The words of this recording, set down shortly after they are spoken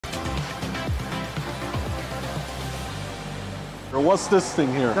What's this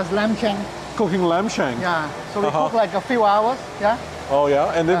thing here? That's lamb shank. Cooking lamb shank. Yeah. So we cook like a few hours. Yeah. Oh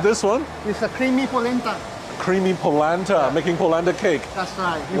yeah, and then this one? It's a creamy polenta. Creamy polenta, making polenta cake. That's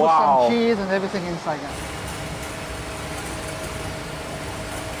right. You Wow. put some cheese and everything inside. Yeah.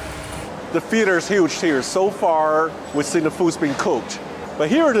 The theater is huge here. So far, we've seen the food's been cooked. But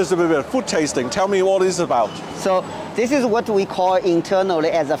here it is a bit of food tasting. Tell me what it's about. So this is what we call internally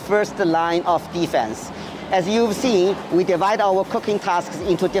as a first line of defense. As you've seen, we divide our cooking tasks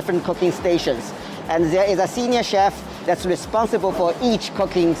into different cooking stations. And there is a senior chef that's responsible for each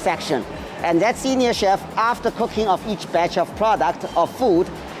cooking section. And that senior chef, after cooking of each batch of product or food,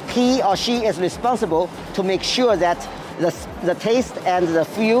 he or she is responsible to make sure that the taste and the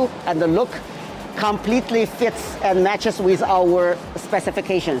feel and the look completely fits and matches with our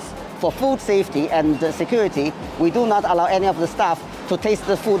specifications. For food safety and security, we do not allow any of the staff to taste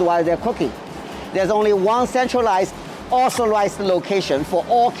the food while they're cooking. There's only one centralized, authorized location for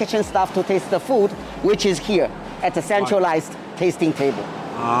all kitchen staff to taste the food, which is here at the centralized tasting table.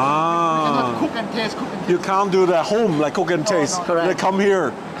 Ah. Cook and taste, cook and taste. You can't do that at home, like cook and taste. No. Correct. They come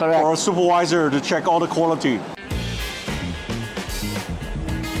here Correct. for a supervisor to check all the quality.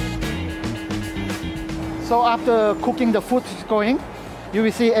 So after cooking, the food is going, you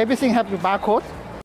will see everything have the barcode.